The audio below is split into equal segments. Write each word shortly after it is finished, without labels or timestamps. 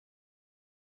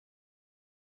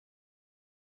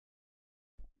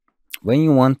when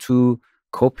you want to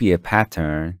copy a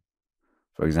pattern,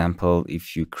 for example,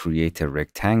 if you create a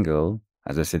rectangle,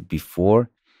 as I said before,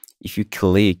 if you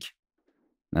click,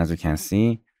 as you can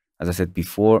see, as I said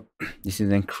before, this is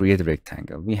then create a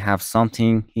rectangle. We have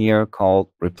something here called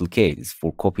replicate. It's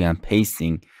for copy and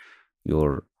pasting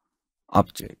your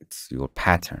objects, your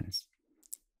patterns.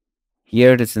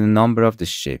 Here, this is the number of the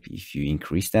shape. If you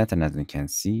increase that, and as you can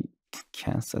see,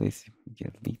 cancel it,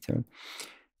 get later.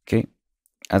 Okay,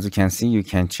 as you can see, you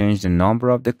can change the number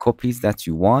of the copies that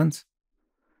you want.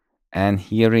 And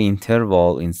here,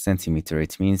 interval in centimeter,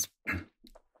 it means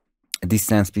a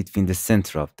distance between the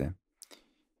center of them.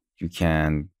 You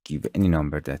can give any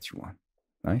number that you want.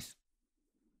 Nice.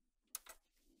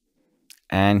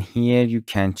 And here you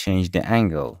can change the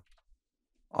angle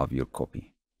of your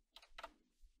copy.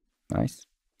 Nice.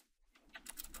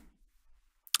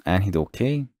 And hit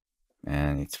OK.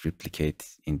 And it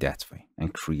replicates in that way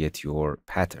and create your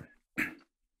pattern.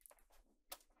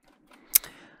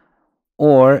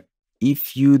 Or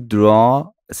if you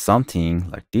draw something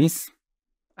like this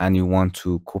and you want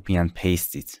to copy and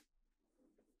paste it,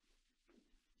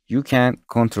 you can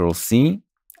Control C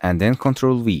and then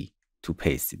Control V to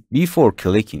paste it before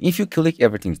clicking. If you click,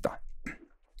 everything's done.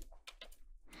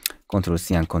 Control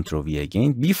C and Control V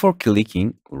again. Before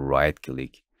clicking, right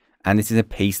click. And this is a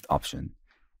paste option.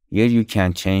 Here you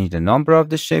can change the number of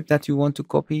the shape that you want to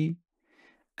copy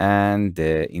and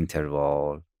the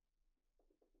interval.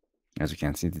 As you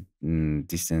can see, the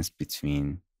distance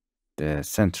between the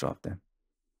center of them.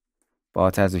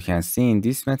 But as you can see in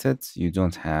this method, you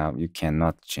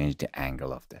cannot change the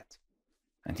angle of that.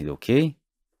 And hit OK.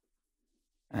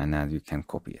 And now you can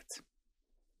copy it.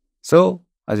 So,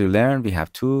 as you learn, we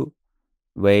have two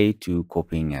ways to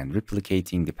copying and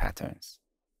replicating the patterns.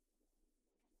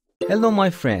 Hello my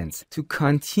friends, to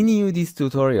continue these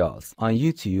tutorials on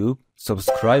YouTube,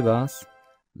 subscribe us,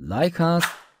 like us,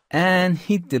 and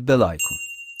hit the bell icon.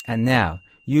 And now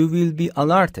you will be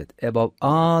alerted about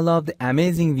all of the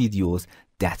amazing videos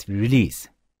that we release.